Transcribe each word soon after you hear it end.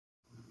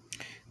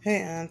Hey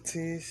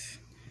aunties,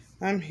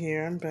 I'm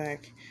here. I'm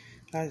back.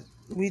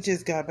 We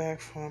just got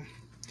back from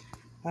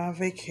our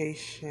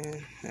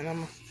vacation, and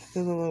I'm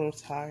still a little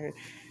tired.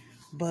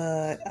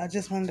 But I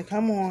just wanted to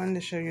come on to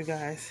show you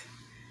guys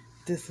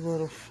this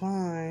little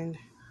find,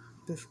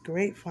 this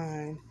great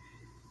find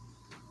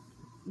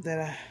that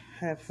I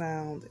have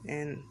found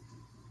in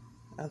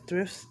a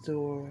thrift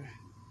store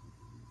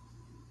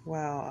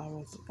while I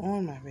was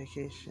on my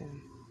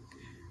vacation.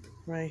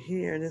 Right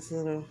here, this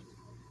little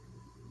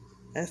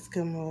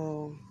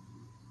Eskimo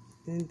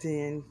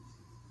Indian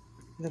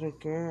little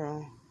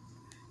girl.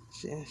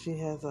 She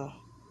has a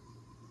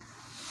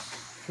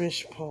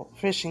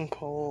fishing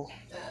pole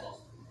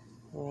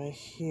right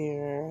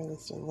here.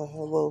 This is her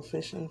little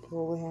fishing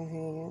pole in her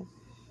hand.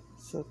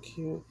 So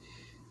cute.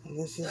 And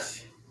this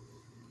is,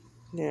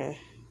 yeah,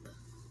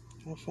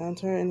 I found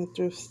her in the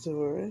thrift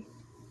store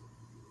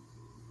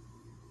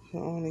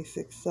for only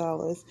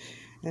 $6.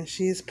 And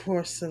she is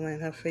porcelain.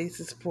 Her face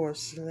is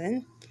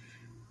porcelain.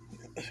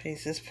 Her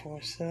face is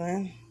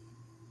porcelain.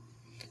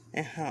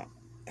 And her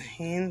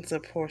hands are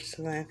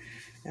porcelain.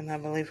 And I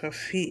believe her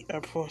feet are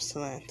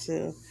porcelain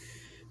too.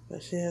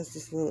 But she has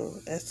this little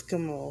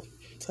Eskimo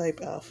type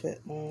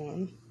outfit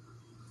on.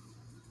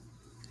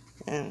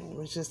 And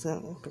we're just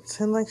gonna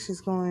pretend like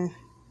she's going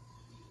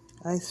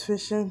ice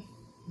fishing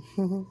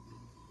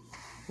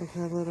with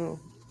her little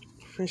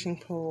fishing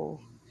pole.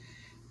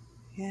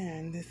 Yeah,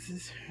 and this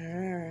is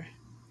her.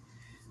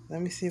 Let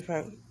me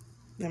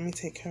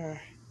take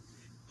her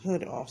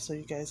hood off so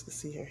you guys can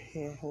see her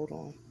hair. Hold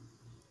on.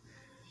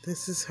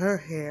 This is her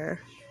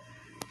hair.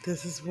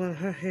 This is what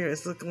her hair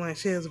is looking like.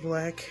 She has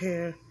black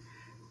hair,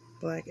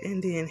 black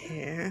Indian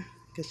hair,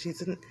 because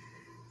she's an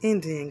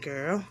Indian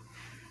girl.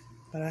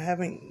 But I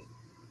haven't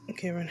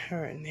given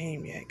her a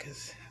name yet,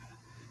 because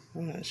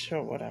I'm not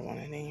sure what I want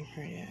to name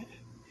her yet.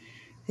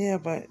 Yeah,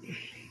 but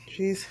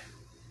she's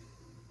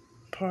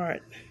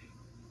part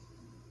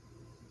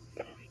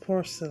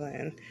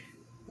porcelain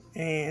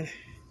and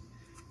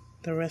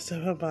the rest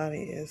of her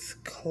body is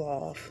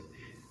cloth.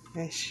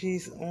 And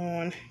she's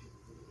on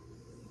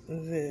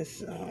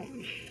this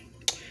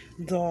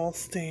doll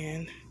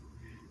stand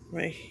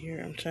right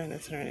here. I'm trying to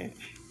turn it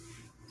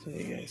so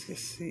you guys can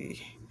see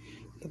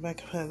the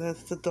back of her.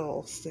 That's the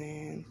doll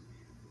stand.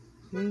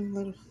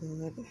 Little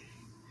hood.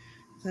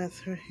 That's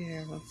her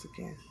hair once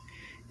again.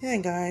 Yeah,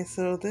 guys,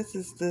 so this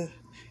is the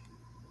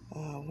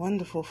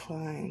wonderful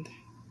find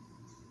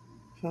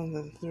from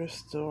the thrift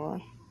store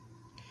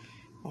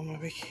on my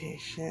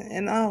vacation.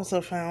 And I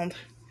also found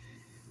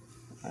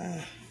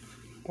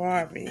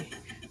Barbie,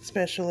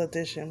 special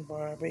edition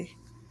Barbie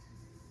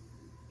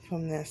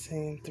from that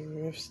same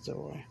thrift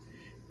store.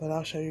 But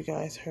I'll show you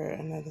guys her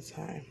another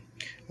time.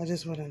 I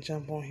just want to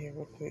jump on here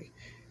real quick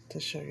to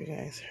show you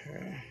guys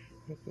her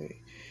real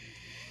quick.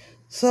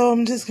 So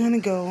I'm just going to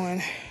go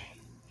and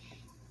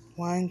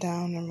wind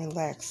down and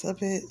relax a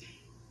bit.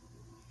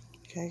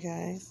 Okay,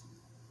 guys?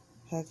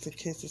 Hugs and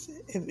kisses.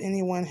 If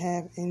anyone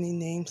have any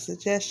name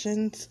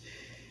suggestions,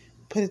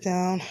 put it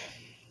down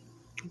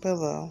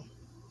below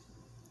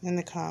in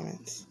the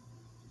comments.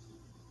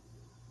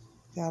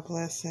 God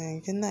bless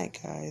and good night,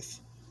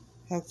 guys.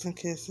 Hugs and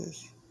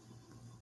kisses.